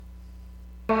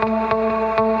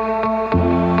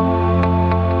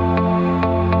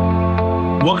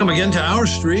Welcome again to Our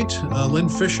Street. Lynn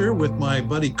Fisher with my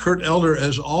buddy Kurt Elder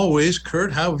as always.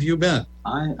 Kurt, how have you been?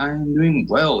 I'm doing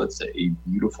well. It's a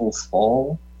beautiful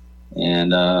fall,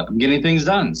 and I'm getting things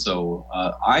done. So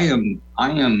I am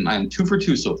 2 for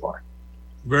 2 so far.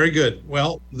 Very good.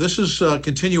 Well, this is a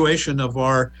continuation of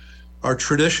our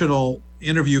traditional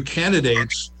interview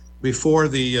candidates before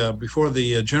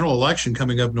the general election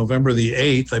coming up November the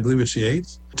 8th. I believe it's the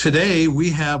 8th. Today we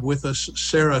have with us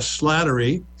Sarah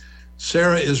Slattery.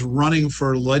 Sarah is running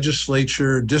for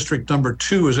legislature district number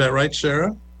 2. Is that right,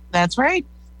 Sarah? That's right.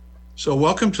 So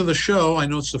welcome to the show. I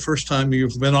know it's the first time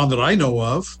you've been on that I know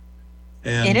of.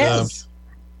 And, it is.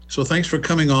 So thanks for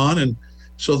coming on. And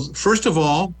so first of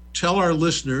all, tell our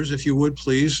listeners, if you would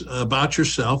please, about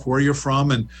yourself, where you're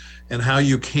from, and how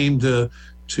you came to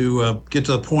get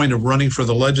to the point of running for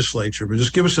the legislature. But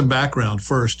just give us some background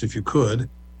first, if you could.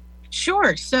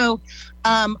 Sure. So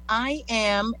I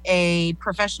am a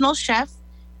professional chef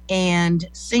and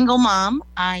single mom.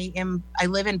 I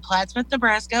live in Plattsmouth,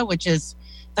 Nebraska, which is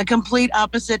the complete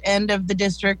opposite end of the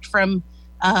district from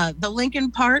the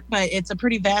Lincoln part, but it's a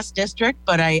pretty vast district.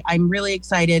 But I'm really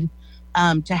excited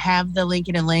to have the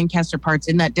Lincoln and Lancaster parts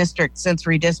in that district since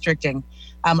redistricting.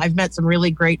 I've met some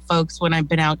really great folks when I've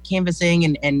been out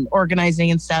canvassing and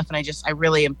organizing and stuff. And I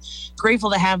really am grateful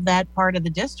to have that part of the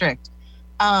district.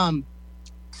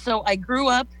 So I grew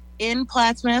up in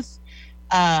Plattsmouth.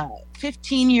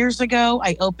 15 years ago,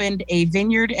 I opened a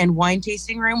vineyard and wine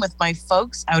tasting room with my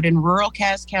folks out in rural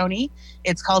Cass County.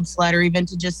 It's called Slattery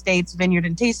Vintage Estates Vineyard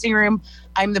and Tasting Room.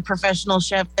 I'm the professional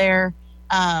chef there.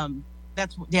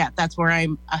 That's where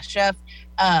I'm a chef.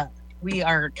 We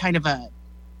are kind of a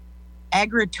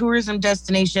agritourism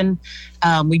destination.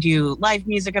 We do live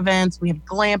music events. We have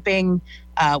glamping.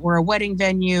 We're a wedding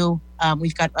venue.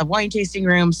 We've got a wine tasting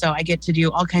room, so I get to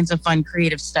do all kinds of fun,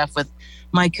 creative stuff with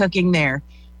my cooking there.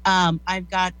 I've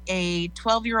got a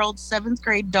 12-year-old 7th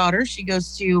grade daughter. She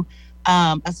goes to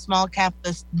the small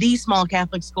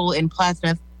Catholic school in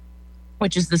Plattsmouth,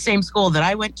 which is the same school that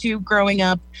I went to growing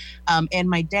up, and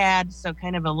my dad, so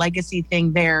kind of a legacy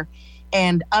thing there.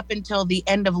 And up until the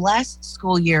end of last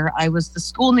school year, I was the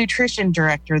school nutrition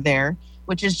director there,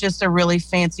 which is just a really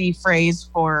fancy phrase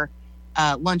for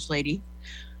lunch lady.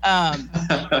 And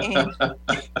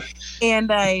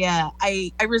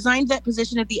I resigned that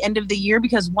position at the end of the year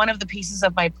because one of the pieces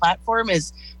of my platform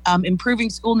is improving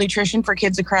school nutrition for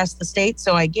kids across the state.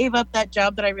 So I gave up that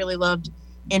job that I really loved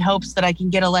in hopes that I can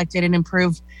get elected and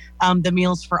improve the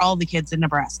meals for all the kids in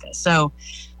Nebraska. So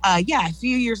a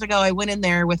few years ago, I went in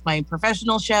there with my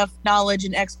professional chef knowledge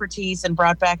and expertise and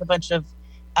brought back a bunch of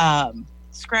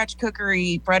scratch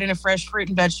cookery, brought in a fresh fruit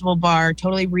and vegetable bar,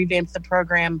 totally revamped the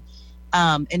program,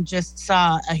 and just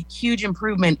saw a huge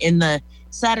improvement in the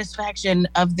satisfaction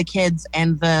of the kids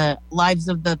and the lives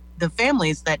of the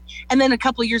families and then a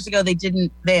couple of years ago,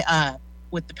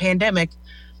 with the pandemic,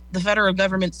 the federal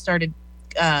government started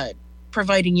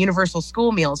providing universal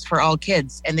school meals for all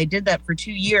kids. And they did that for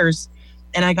 2 years.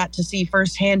 And I got to see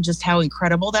firsthand just how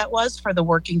incredible that was for the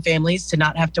working families to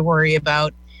not have to worry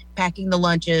about packing the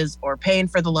lunches or paying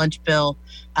for the lunch bill.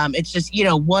 It's just,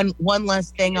 one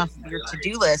less thing off of your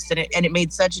to-do list. And it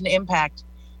made such an impact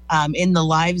in the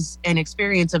lives and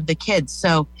experience of the kids.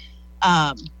 So,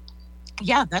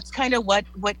 that's kind of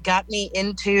what got me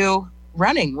into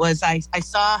running was I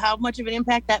saw how much of an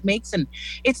impact that makes. And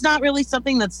it's not really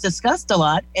something that's discussed a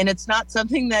lot. And it's not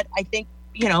something that I think,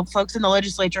 folks in the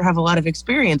legislature have a lot of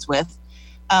experience with.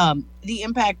 The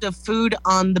impact of food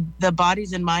on the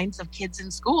bodies and minds of kids in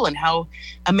school and how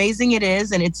amazing it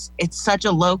is. And it's such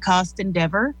a low cost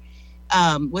endeavor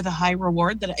with a high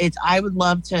reward that I would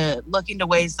love to look into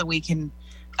ways that we can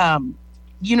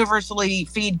universally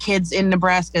feed kids in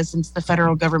Nebraska since the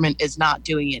federal government is not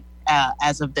doing it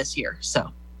as of this year.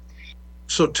 So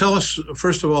tell us,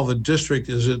 first of all, the district,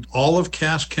 is it all of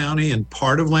Cass County and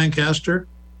part of Lancaster?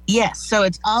 Yes. So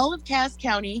it's all of Cass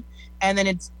County. And then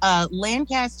it's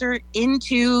Lancaster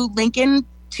into Lincoln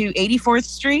to 84th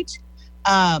Street,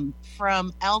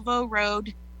 from Alvo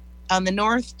Road on the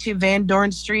north to Van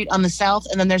Dorn Street on the south.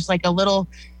 And then there's like a little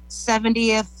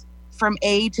 70th from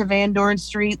A to Van Dorn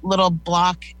Street, little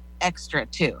block extra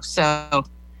too. So,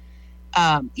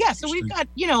 so we've got,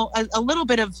 a little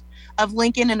bit of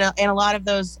Lincoln and a lot of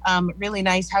those really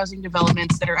nice housing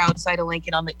developments that are outside of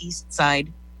Lincoln on the east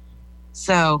side.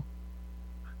 So.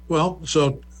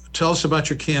 So tell us about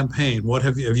your campaign. What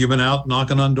have you been out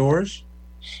knocking on doors?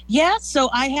 Yeah, so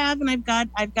I have, and I've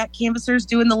got canvassers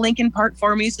doing the Lincoln part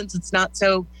for me since it's not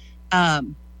so,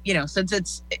 since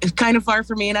it's kind of far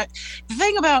for me. And the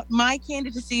thing about my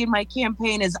candidacy and my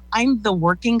campaign is I'm the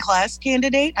working class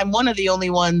candidate. I'm one of the only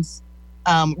ones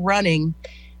running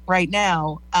right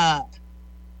now.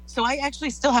 So I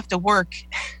actually still have to work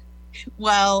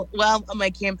while my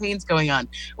campaign's going on,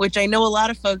 which I know a lot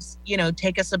of folks,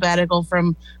 take a sabbatical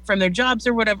from their jobs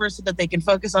or whatever so that they can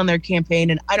focus on their campaign.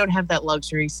 And I don't have that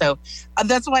luxury. So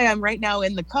that's why I'm right now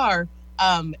in the car.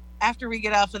 After we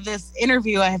get off of this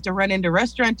interview, I have to run into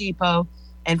Restaurant Depot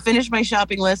and finish my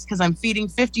shopping list because I'm feeding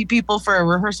 50 people for a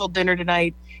rehearsal dinner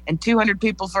tonight and 200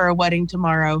 people for a wedding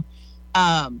tomorrow.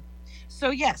 But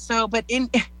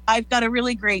I've got a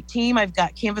really great team. I've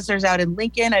got canvassers out in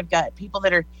Lincoln. I've got people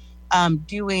that are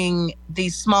doing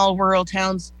these small rural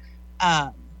towns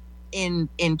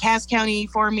in Cass County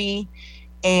for me.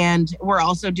 And we're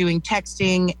also doing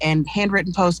texting and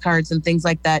handwritten postcards and things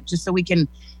like that, just so we can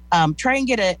try and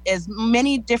get as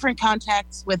many different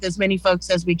contacts with as many folks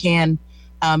as we can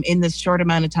in this short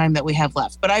amount of time that we have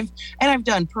left. But I've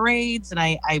done parades and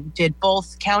I did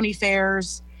both county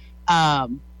fairs.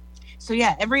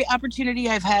 Every opportunity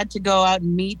I've had to go out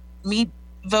and meet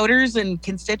voters and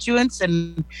constituents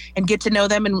and get to know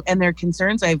them and their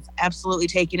concerns, I've absolutely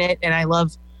taken it. And I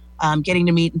love getting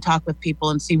to meet and talk with people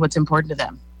and see what's important to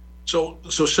them. So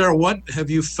Sarah, what have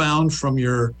you found from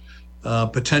your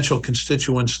potential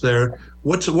constituents there?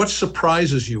 What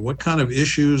surprises you? What kind of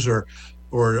issues or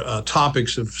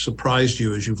topics have surprised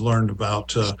you as you've learned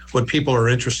about what people are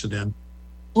interested in?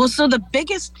 Well, so the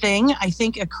biggest thing I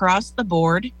think across the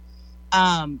board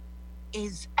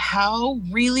is how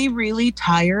really, really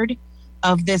tired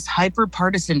of this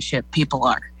hyper-partisanship people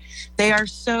are. They are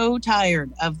so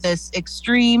tired of this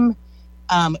extreme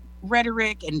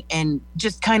rhetoric and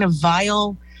just kind of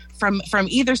vile from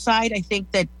either side. I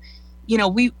think that,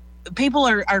 people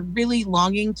are really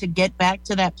longing to get back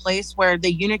to that place where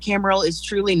the unicameral is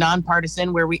truly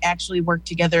nonpartisan, where we actually work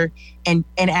together and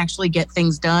actually get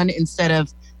things done instead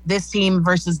of this team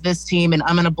versus this team, and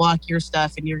I'm going to block your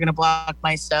stuff and you're going to block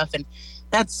my stuff. And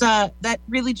that's that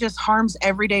really just harms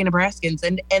everyday Nebraskans,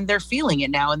 and they're feeling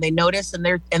it now, and they notice, and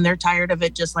they're tired of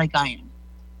it just like I am.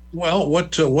 Well,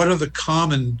 what are the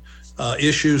common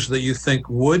issues that you think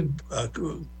would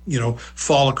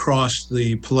fall across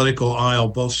the political aisle,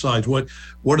 both sides? What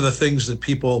are the things that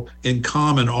people in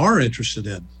common are interested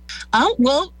in?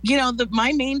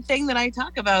 My main thing that I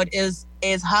talk about is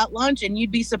hot lunch, and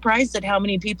you'd be surprised at how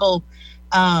many people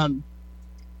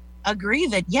agree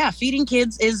that feeding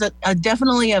kids is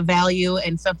definitely a value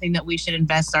and something that we should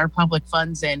invest our public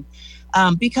funds in,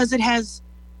 because it has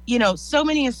so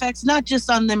many effects, not just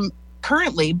on them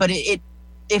currently, but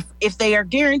if they are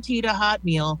guaranteed a hot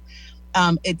meal,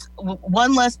 it's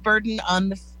one less burden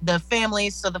on the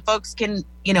families, so the folks can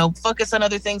focus on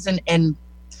other things and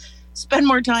spend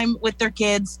more time with their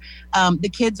kids. The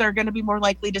kids are going to be more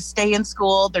likely to stay in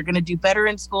school. They're going to do better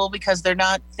in school because they're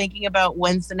not thinking about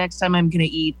when's the next time I'm going to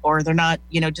eat, or they're not,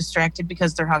 distracted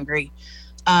because they're hungry.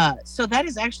 So that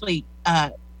has actually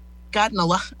gotten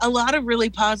a lot of really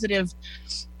positive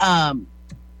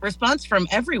response from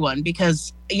everyone,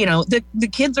 because, the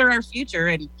kids are our future.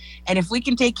 And if we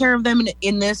can take care of them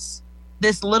in this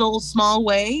little small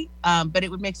way, but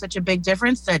it would make such a big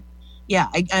difference that,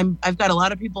 I've got a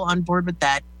lot of people on board with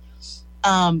that.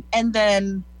 And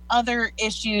then other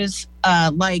issues,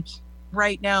 like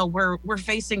right now we're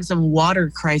facing some water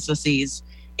crises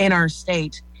in our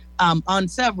state, on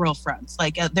several fronts.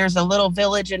 Like there's a little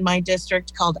village in my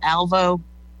district called Alvo.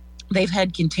 They've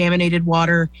had contaminated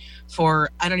water for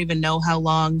I don't even know how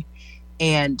long,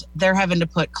 and they're having to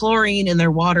put chlorine in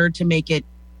their water to make it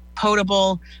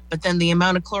potable, but then the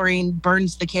amount of chlorine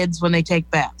burns the kids when they take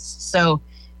baths. So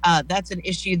that's an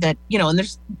issue that, and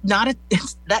there's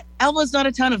that Alva's not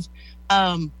a ton of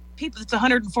people. It's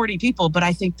 140 people, but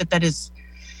I think that is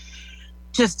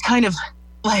just kind of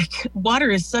like water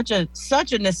is such a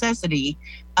necessity.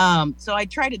 So I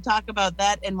try to talk about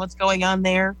that and what's going on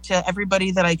there to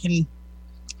everybody that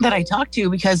I talk to,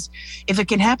 because if it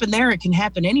can happen there, it can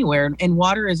happen anywhere. And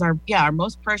water is our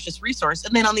most precious resource.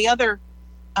 And then on the other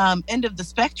end of the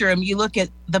spectrum, you look at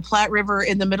the Platte River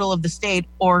in the middle of the state,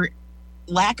 or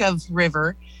lack of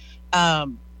river.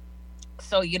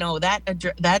 So,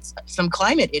 that's some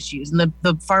climate issues. And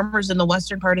the farmers in the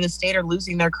western part of the state are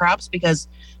losing their crops because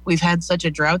we've had such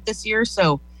a drought this year.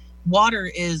 So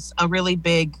water is a really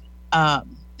big,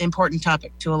 important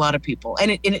topic to a lot of people.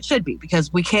 And it should be,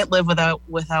 because we can't live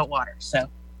without water. So.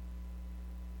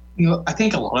 I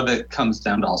think a lot of it comes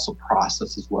down to also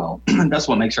process as well. That's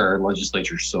what makes our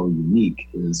legislature so unique,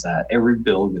 is that every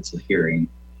bill gets a hearing,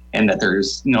 and that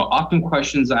there's, often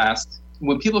questions asked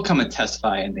when people come and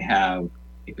testify and they have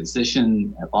a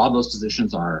position. All those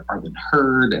positions are then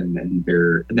heard, and then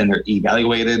they're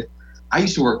evaluated. I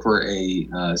used to work for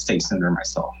a state senator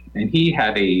myself, and he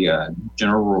had a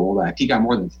general rule that if he got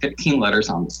more than 15 letters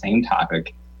on the same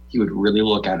topic, he would really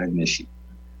look at an issue.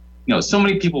 So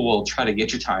many people will try to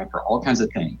get your time for all kinds of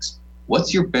things.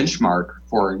 What's your benchmark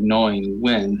for knowing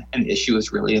when an issue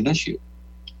is really an issue?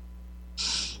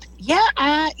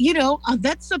 Yeah,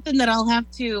 that's something that I'll have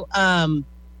to.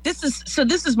 This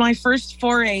is my first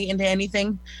foray into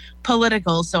anything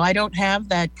political, so I don't have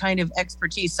that kind of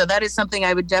expertise. So that is something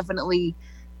I would definitely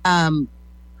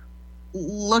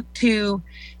look to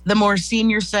the more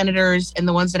senior senators and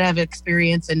the ones that have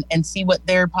experience and see what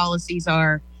their policies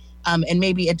are, and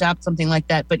maybe adopt something like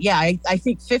that. But yeah, I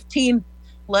think 15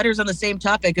 letters on the same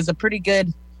topic is a pretty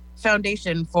good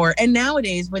foundation for. And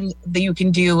nowadays, when you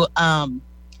can do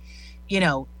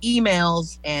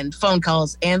emails and phone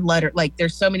calls and letter, like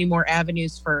there's so many more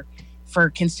avenues for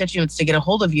constituents to get a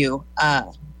hold of you.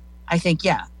 I think,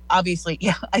 obviously,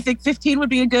 I think 15 would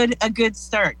be a good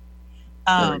start.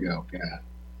 There we go. Yeah.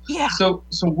 Yeah. So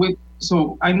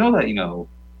I know that,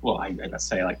 well, I gotta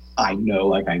say, I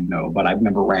know, but I've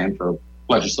never ran for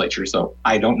legislature, so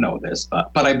I don't know this,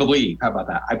 but I believe, how about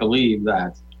that? I believe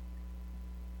that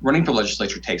running for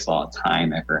legislature takes a lot of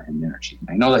time, effort, and energy.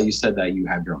 I know that you said that you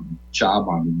have your own job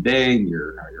on the day, and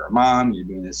you're a mom, you're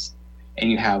doing this, and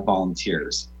you have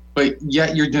volunteers. But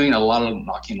yet you're doing a lot of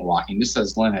knocking and walking. Just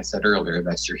as Lynn had said earlier,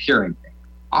 that's your hearing thing.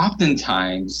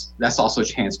 Oftentimes, that's also a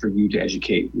chance for you to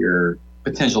educate your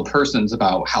potential persons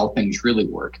about how things really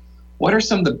work. What are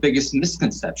some of the biggest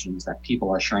misconceptions that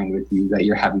people are sharing with you that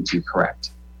you're having to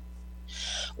correct?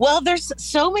 Well, there's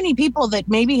so many people that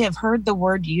maybe have heard the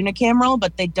word unicameral,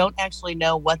 but they don't actually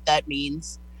know what that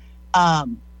means.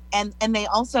 And they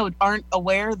also aren't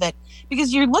aware that,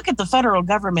 because you look at the federal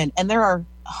government and there are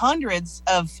hundreds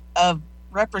of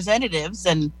representatives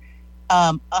and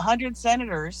 100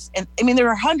 senators. And I mean, there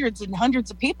are hundreds and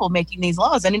hundreds of people making these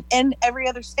laws. And every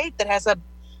other state that has a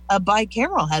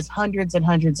bicameral has hundreds and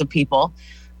hundreds of people.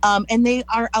 And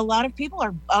a lot of people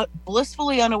are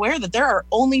blissfully unaware that there are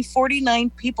only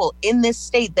 49 people in this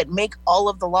state that make all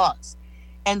of the laws.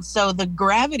 And so the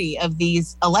gravity of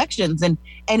these elections and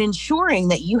ensuring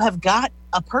that you have got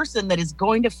a person that is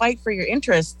going to fight for your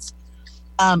interests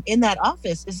in that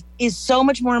office is so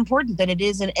much more important than it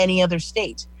is in any other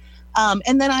state.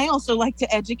 And then I also like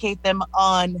to educate them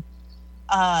on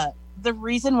the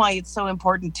reason why it's so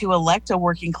important to elect a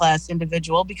working class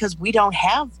individual, because we don't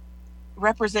have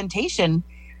representation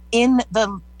in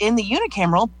the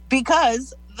unicameral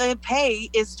because the pay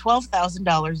is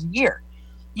 $12,000 a year.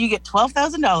 You get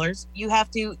 $12,000. You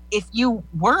have to, if you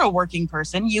were a working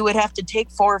person, you would have to take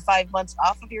 4 or 5 months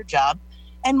off of your job.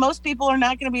 And most people are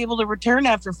not going to be able to return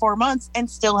after 4 months and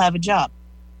still have a job.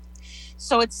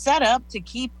 So it's set up to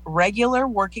keep regular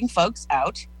working folks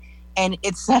out. And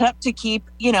it's set up to keep,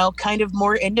 kind of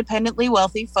more independently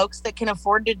wealthy folks that can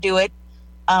afford to do it,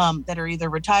 that are either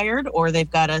retired or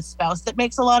they've got a spouse that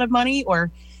makes a lot of money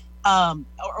or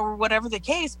whatever the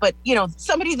case. But,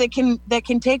 somebody that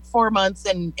can take 4 months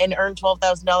and earn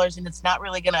 $12,000 and it's not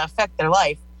really going to affect their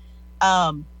life.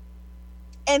 And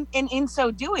in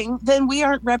so doing, then we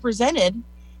aren't represented.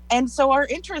 And so our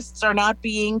interests are not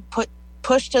being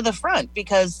pushed to the front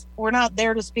because we're not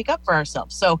there to speak up for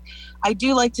ourselves. So I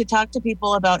do like to talk to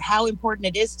people about how important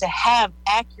it is to have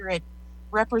accurate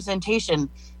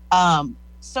representation,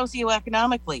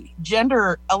 socioeconomically,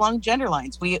 along gender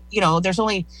lines. There's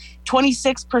only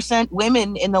 26%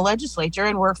 women in the legislature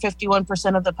and we're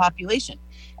 51% of the population.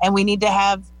 And we need to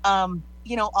have,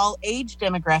 all age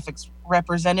demographics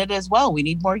represented as well. We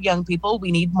need more young people.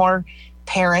 We need more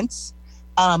parents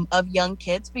of young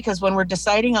kids, because when we're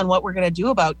deciding on what we're going to do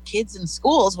about kids in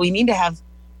schools, we need to have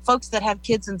folks that have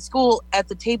kids in school at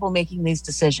the table making these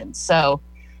decisions. So,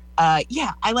 I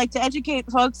like to educate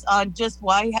folks on just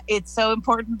why it's so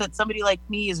important that somebody like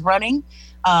me is running.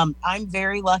 I'm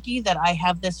very lucky that I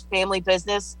have this family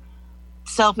business,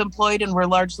 self-employed, and we're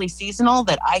largely seasonal,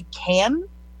 that I can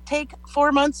take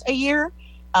 4 months a year.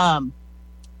 I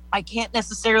can't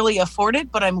necessarily afford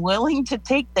it, but I'm willing to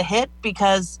take the hit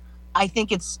because I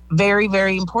think it's very,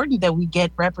 very important that we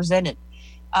get represented.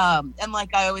 And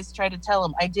like I always try to tell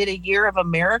them, I did a year of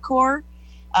AmeriCorps,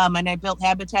 and I built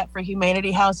Habitat for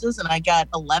Humanity houses, and I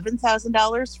got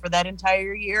 $11,000 for that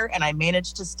entire year, and I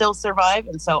managed to still survive.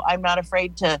 And so I'm not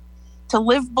afraid to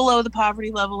live below the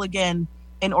poverty level again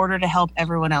in order to help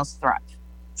everyone else thrive.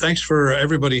 Thanks for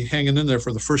everybody hanging in there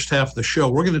for the first half of the show.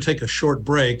 We're going to take a short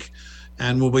break,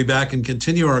 and we'll be back and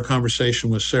continue our conversation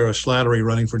with Sarah Slattery,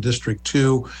 running for District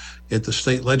 2 at the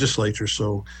state legislature.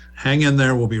 So hang in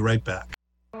there. We'll be right back.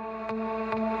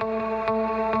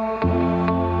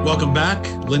 Welcome back.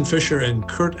 Lynn Fisher and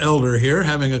Kurt Elder here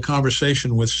having a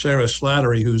conversation with Sarah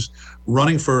Slattery, who's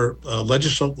running for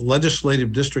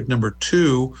Legislative District number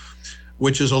 2,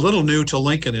 which is a little new to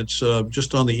Lincoln. It's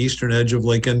just on the eastern edge of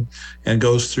Lincoln and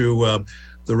goes through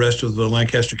the rest of the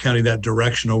Lancaster County, that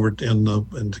direction over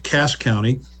into Cass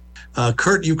County.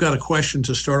 Kurt, you've got a question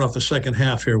to start off the second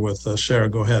half here with Sarah.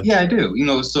 Go ahead. Yeah, I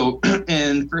do. So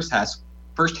in first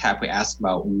half, we asked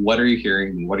about what are you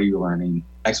hearing, what are you learning,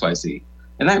 XYZ.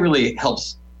 And that really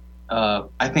helps,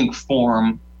 I think,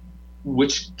 form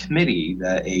which committee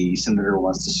that a senator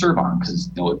wants to serve on. Because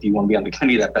if you want to be on the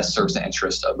committee that best serves the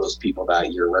interest of those people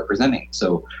that you're representing.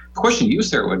 So the question to you,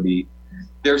 Sarah, would be,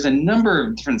 there's a number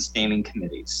of different standing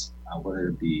committees, whether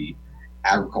it be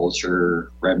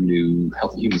agriculture, revenue,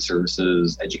 health and human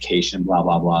services, education, blah,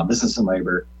 blah, blah, business and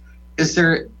labor. Is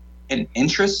there an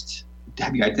interest?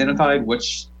 Have you identified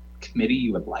which committee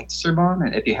you would like to serve on?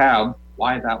 And if you have,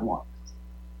 why that one?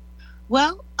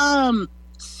 Well,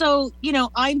 so,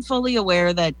 I'm fully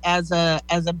aware that as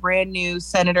a brand new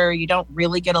senator, you don't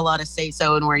really get a lot of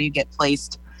say-so in where you get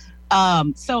placed.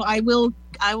 So I will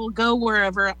go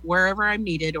wherever I'm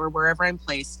needed or wherever I'm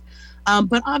placed.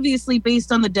 But obviously,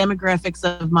 based on the demographics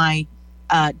of my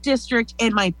district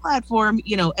and my platform,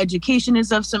 education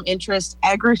is of some interest.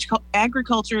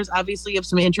 Agriculture is obviously of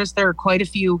some interest. There are quite a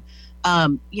few,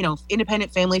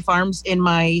 independent family farms in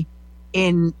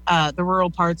the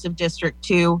rural parts of District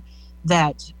 2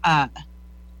 that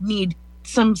need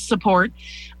some support.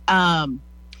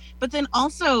 But then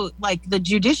also, like, the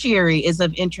judiciary is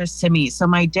of interest to me. So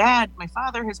my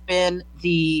father has been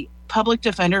the public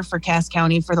defender for Cass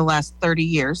County for the last 30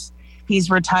 years.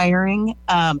 He's retiring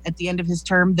at the end of his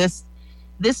term this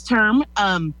term.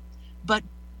 But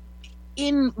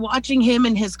in watching him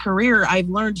and his career, I've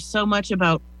learned so much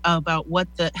about what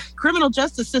the criminal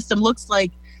justice system looks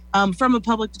like from a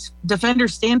public defender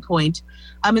standpoint.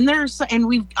 And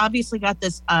we've obviously got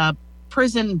this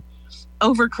prison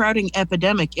overcrowding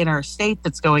epidemic in our state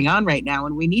that's going on right now,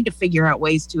 and we need to figure out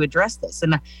ways to address this.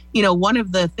 And one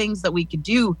of the things that we could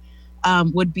do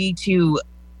would be to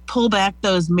pull back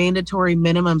those mandatory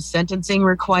minimum sentencing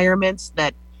requirements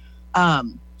that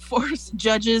force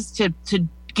judges to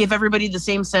give everybody the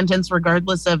same sentence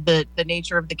regardless of the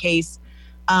nature of the case,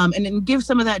 and then give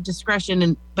some of that discretion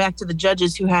and back to the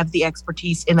judges who have the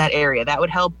expertise in that area. That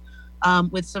would help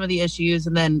with some of the issues.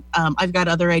 And then I've got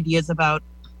other ideas about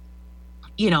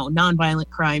nonviolent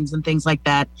crimes and things like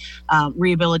that,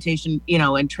 rehabilitation,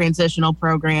 and transitional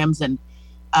programs, and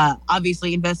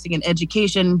obviously investing in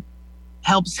education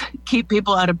helps keep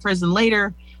people out of prison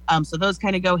later. So those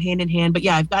kind of go hand in hand. But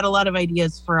yeah, I've got a lot of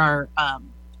ideas for our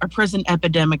prison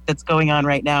epidemic that's going on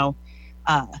right now,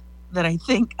 that I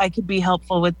think I could be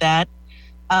helpful with that.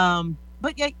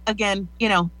 But yeah, again,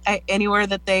 anywhere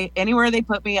they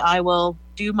put me, I will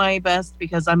do my best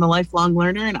because I'm a lifelong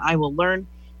learner and I will learn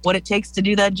what it takes to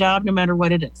do that job, no matter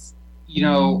what it is.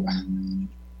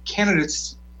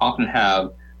 Candidates often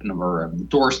have a number of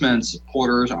endorsements,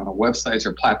 supporters on their websites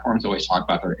or platforms always talk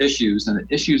about their issues. And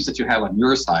the issues that you have on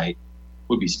your site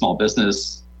would be small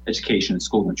business, education,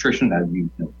 school nutrition, that you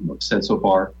said so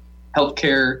far,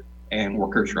 healthcare, and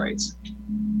workers' rights.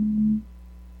 Can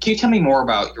you tell me more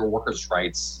about your workers'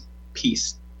 rights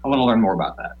piece? I want to learn more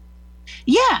about that.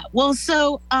 Yeah, well,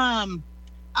 so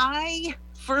I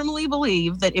firmly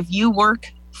believe that if you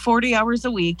work 40 hours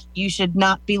a week, you should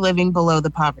not be living below the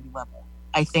poverty level.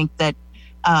 I think that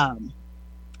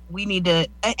we need to,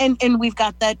 and we've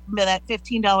got that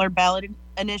 $15 ballot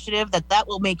initiative that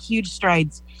will make huge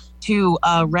strides to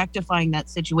rectifying that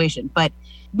situation. But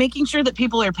making sure that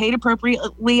people are paid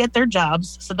appropriately at their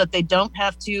jobs so that they don't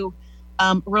have to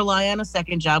rely on a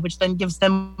second job, which then gives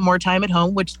them more time at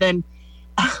home, which then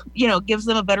gives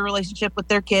them a better relationship with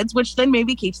their kids, which then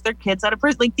maybe keeps their kids out of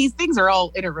prison. Like, these things are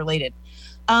all interrelated.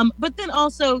 But then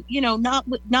also,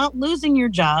 not losing your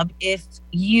job if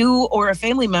you or a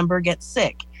family member gets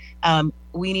sick.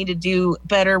 We need to do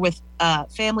better with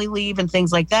family leave and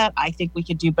things like that. I think we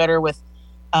could do better with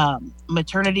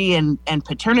maternity and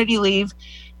paternity leave,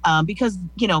 because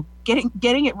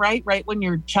getting it right when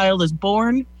your child is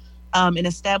born, and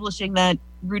establishing that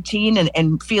routine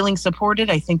and feeling supported,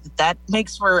 I think that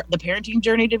makes for the parenting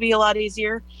journey to be a lot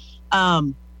easier.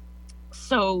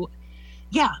 So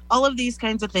yeah, all of these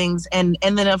kinds of things. And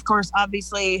then of course,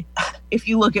 obviously, if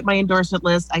you look at my endorsement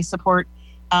list, I support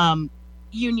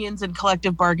unions and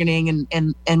collective bargaining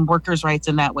and workers' rights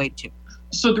in that way too.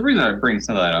 So the reason I bring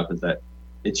some of that up is that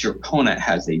it's your opponent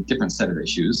has a different set of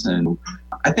issues. And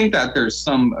I think that there's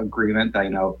some agreement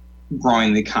that,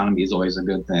 growing the economy is always a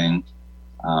good thing.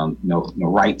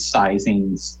 right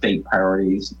sizing state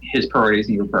priorities. His priorities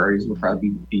and your priorities will probably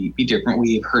be different.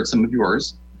 We've heard some of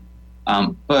yours.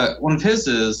 But one of his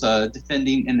is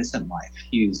defending innocent life.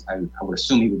 I would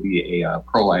assume he would be a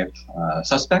pro-life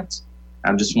suspect.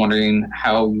 I'm just wondering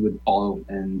how you would follow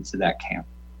into that camp.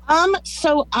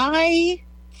 So I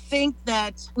think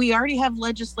that we already have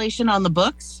legislation on the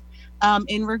books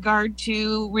in regard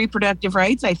to reproductive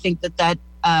rights. I think that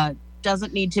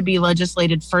doesn't need to be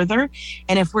legislated further.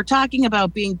 And if we're talking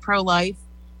about being pro-life,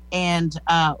 and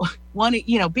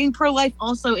being pro-life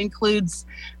also includes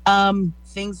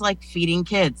things like feeding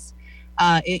kids.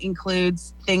 It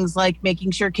includes things like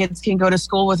making sure kids can go to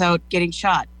school without getting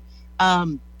shot.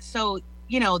 I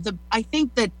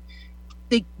think that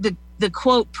the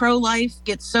quote pro-life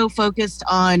gets so focused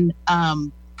on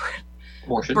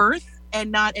birth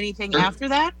and not anything after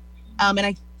that. And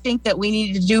I think that we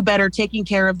need to do better taking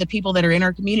care of the people that are in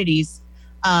our communities,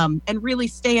 and really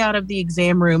stay out of the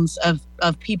exam rooms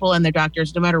of people and their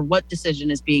doctors, no matter what decision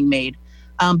is being made.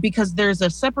 Because there's a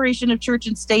separation of church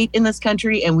and state in this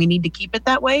country, and we need to keep it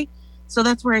that way. So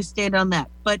that's where I stand on that.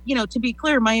 But, to be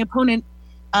clear, my opponent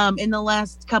in the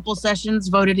last couple sessions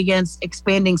voted against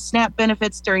expanding SNAP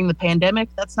benefits during the pandemic.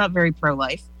 That's not very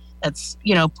pro-life. That's,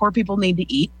 poor people need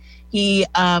to eat. He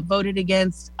voted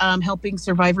against helping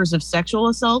survivors of sexual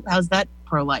assault. How's that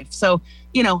pro-life? So,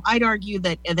 I'd argue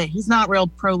that he's not real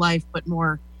pro-life, but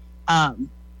more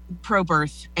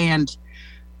pro-birth. And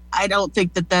I don't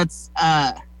think that that's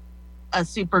a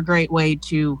super great way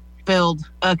to build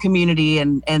a community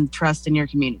and trust in your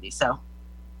community. So.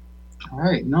 All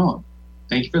right. No,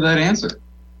 thank you for that answer.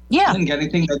 Yeah. Got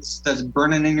anything that's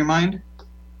burning in your mind?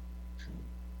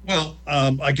 Well,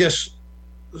 I guess,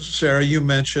 Sarah, you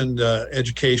mentioned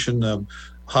education.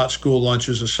 Hot school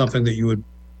lunches is something that you would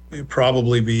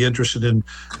probably be interested in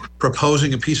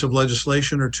proposing a piece of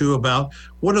legislation or two about.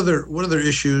 What other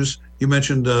issues? You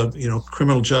mentioned,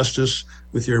 criminal justice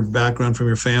with your background from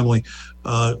your family.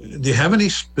 Do you have any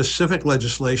specific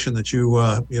legislation that you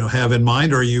have in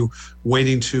mind, or are you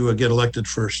waiting to get elected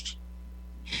first?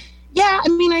 Yeah,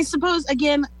 I suppose,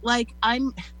 again, like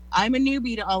I'm a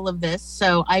newbie to all of this,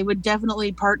 so I would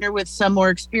definitely partner with some more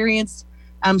experienced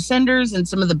senators and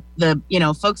some of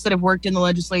the folks that have worked in the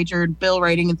legislature, bill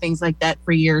writing and things like that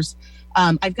for years.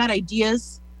 I've got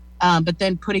ideas, but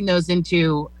then putting those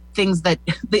into things that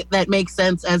make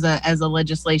sense as a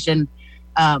legislation,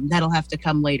 that'll have to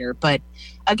come later. But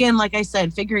again, like I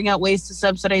said, figuring out ways to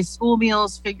subsidize school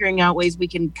meals, figuring out ways we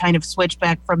can kind of switch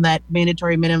back from that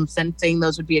mandatory minimum sentencing,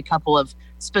 those would be a couple of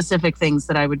specific things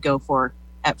that I would go for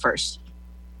at first.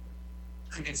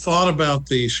 Have you thought about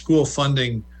the school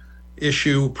funding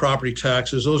issue, property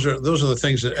taxes? Those are the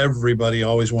things that everybody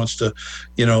always wants to,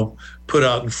 put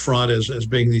out in front as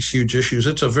being these huge issues.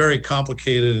 It's a very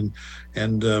complicated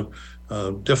and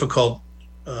difficult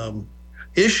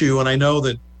issue, and I know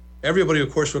that everybody,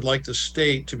 of course, would like the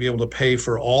state to be able to pay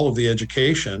for all of the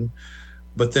education,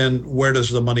 but then where does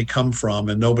the money come from?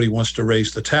 And nobody wants to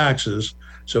raise the taxes.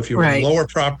 So if you lower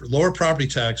property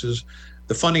taxes,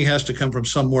 the funding has to come from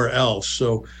somewhere else.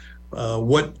 So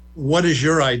what is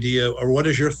your idea, or what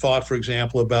is your thought, for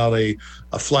example, about a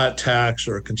flat tax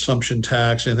or a consumption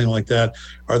tax, anything like that?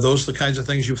 Are those the kinds of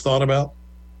things you've thought about?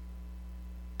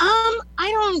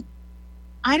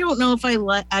 I don't know if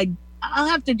I'll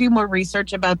have to do more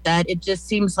research about that. It just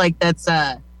seems like that's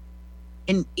an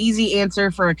easy answer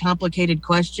for a complicated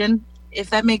question, if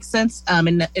that makes sense,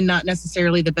 and not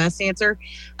necessarily the best answer.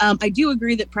 I do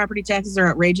agree that property taxes are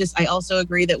outrageous. I also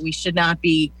agree that we should not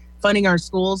be funding our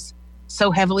schools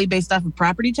so heavily based off of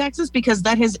property taxes, because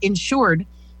that has ensured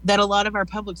that a lot of our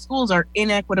public schools are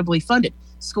inequitably funded.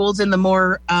 Schools in the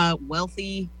more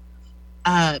wealthy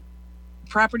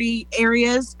property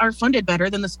areas are funded better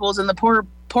than the schools in the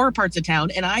poor parts of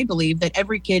town. And I believe that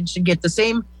every kid should get the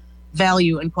same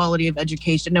value and quality of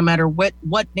education, no matter what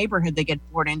neighborhood they get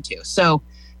born into. So,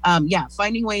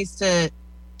 finding ways to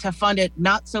fund it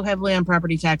not so heavily on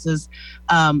property taxes.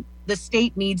 The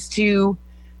state needs to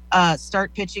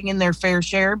start pitching in their fair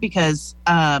share, because,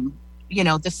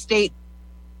 the state,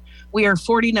 we are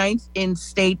 49th in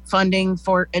state funding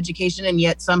for education, and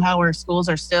yet somehow our schools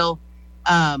are still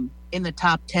in the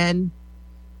top 10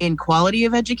 in quality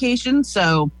of education.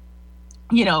 So,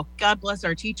 God bless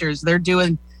our teachers. They're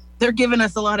giving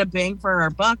us a lot of bang for our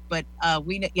buck, but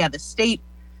the state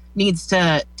needs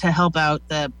to help out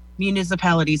the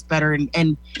municipalities better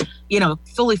and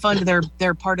fully fund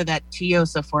their part of that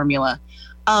TIOSA formula.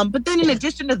 But then in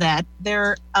addition to that,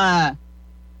 there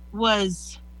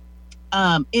there's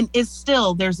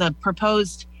a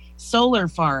proposed solar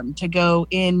farm to go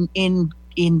in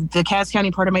in the Cass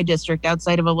County part of my district,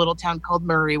 outside of a little town called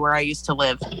Murray, where I used to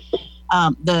live.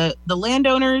 The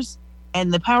landowners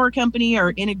and the power company are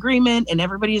in agreement, and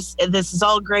this is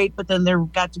all great, but then there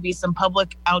got to be some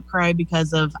public outcry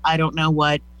because of I don't know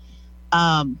what.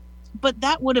 But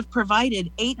that would have provided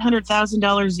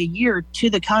 $800,000 a year to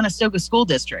the Conestoga School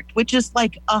District, which is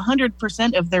like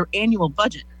 100% of their annual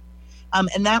budget.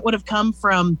 And that would have come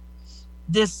from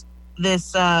this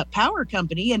power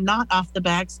company and not off the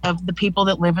backs of the people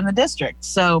that live in the district.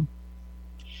 So,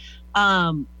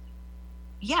 finding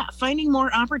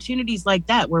more opportunities like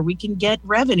that where we can get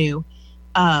revenue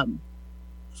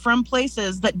from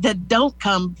places that don't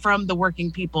come from the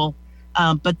working people,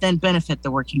 but then benefit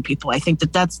the working people. I think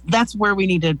that's where we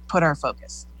need to put our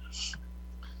focus.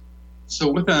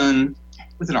 So within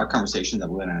our conversation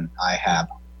that Lynn and I have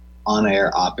on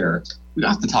air, off air, we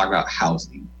often talk about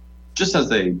housing just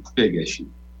as a big issue.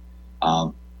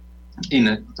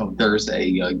 There's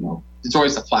it's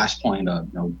always a flashpoint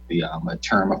of the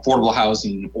term affordable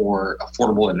housing or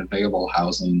affordable and available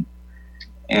housing,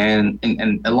 and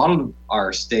a lot of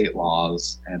our state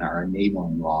laws and our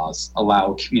enabling laws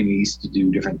allow communities to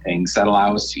do different things that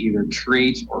allow us to either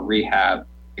create or rehab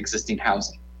existing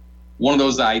housing. One of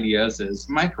those ideas is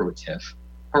micro-TIF.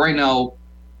 But right now,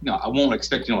 I won't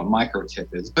expect you to know what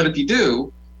micro-TIF is. But if you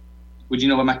do, would you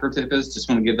know what micro-TIF is? Just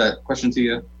want to give that question to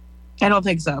you. I don't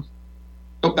think so.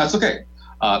 Oh, that's okay.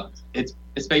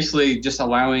 It's basically just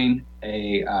allowing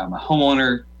a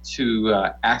homeowner to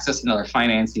access another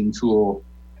financing tool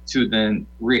to then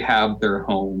rehab their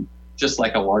home, just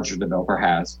like a larger developer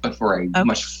has, but for a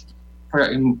much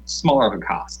smaller of a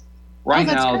cost. Right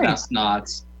now, great.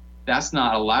 That's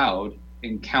not allowed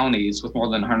in counties with more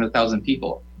than 100,000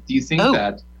 people. Do you think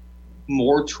that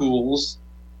more tools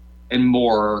and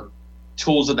more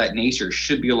tools of that nature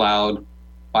should be allowed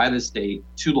by the state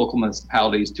to local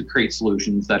municipalities to create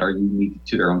solutions that are unique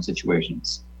to their own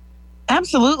situations?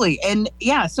 Absolutely. And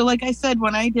so like I said,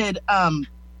 when I did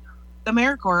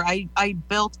AmeriCorps, I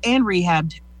built and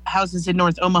rehabbed houses in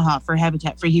North Omaha for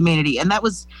Habitat for Humanity. And that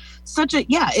was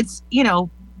it's,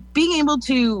 being able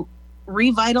to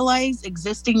revitalize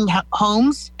existing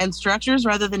homes and structures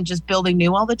rather than just building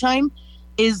new all the time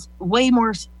is way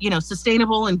more,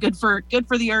 sustainable and good for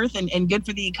the earth and good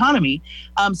for the economy.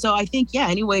 So I think,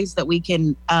 any ways that we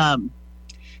can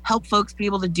help folks be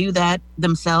able to do that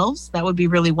themselves, that would be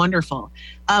really wonderful.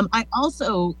 I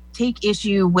also take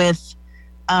issue with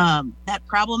that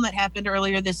problem that happened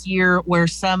earlier this year where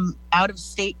some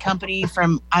out-of-state company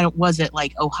from,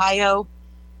 Ohio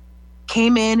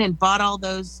came in and bought all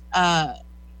those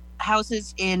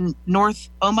houses in North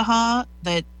Omaha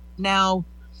that now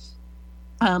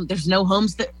there's no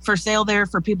homes for sale there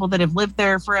for people that have lived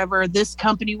there forever. This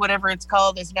company, whatever it's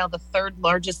called, is now the third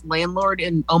largest landlord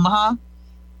in Omaha.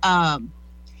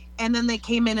 And then they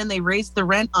came in and they raised the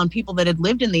rent on people that had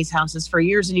lived in these houses for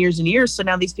years and years and years. So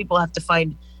now these people have to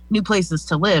find new places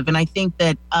to live. And I think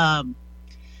that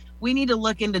we need to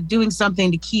look into doing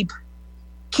something to keep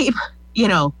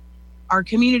our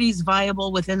communities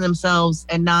viable within themselves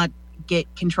and not get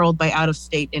controlled by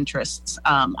out-of-state interests.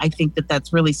 I think that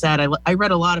that's really sad. I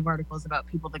read a lot of articles about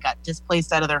people that got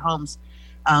displaced out of their homes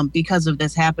because of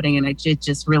this happening, and it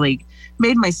just really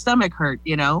made my stomach hurt,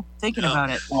 thinking about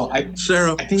it. Well,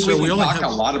 Sarah, I think we talk a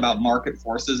lot about market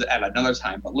forces at another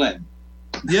time, but Lynn.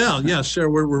 Yeah, Sarah,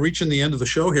 we're reaching the end of the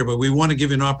show here, but we want to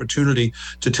give you an opportunity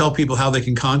to tell people how they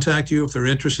can contact you if they're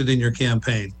interested in your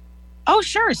campaign. Oh,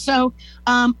 sure. So,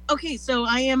 so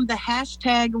I am the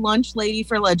hashtag lunch lady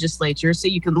for legislature. So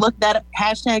you can look that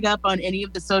hashtag up on any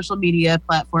of the social media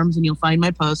platforms and you'll find my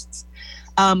posts.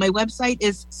 My website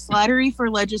is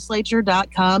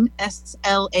slatteryforlegislature.com,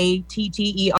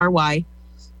 SLATTERY.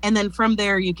 And then from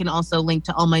there, you can also link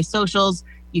to all my socials.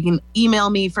 You can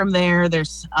email me from there.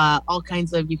 There's all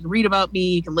kinds of, you can read about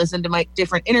me. You can listen to my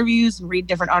different interviews and read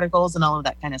different articles and all of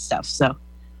that kind of stuff. So.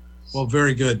 Well,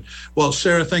 very good. Well,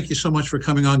 Sarah, thank you so much for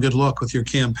coming on. Good luck with your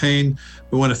campaign.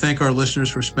 We want to thank our listeners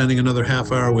for spending another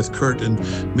half hour with Kurt and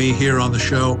me here on the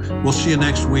show. We'll see you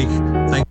next week. Thank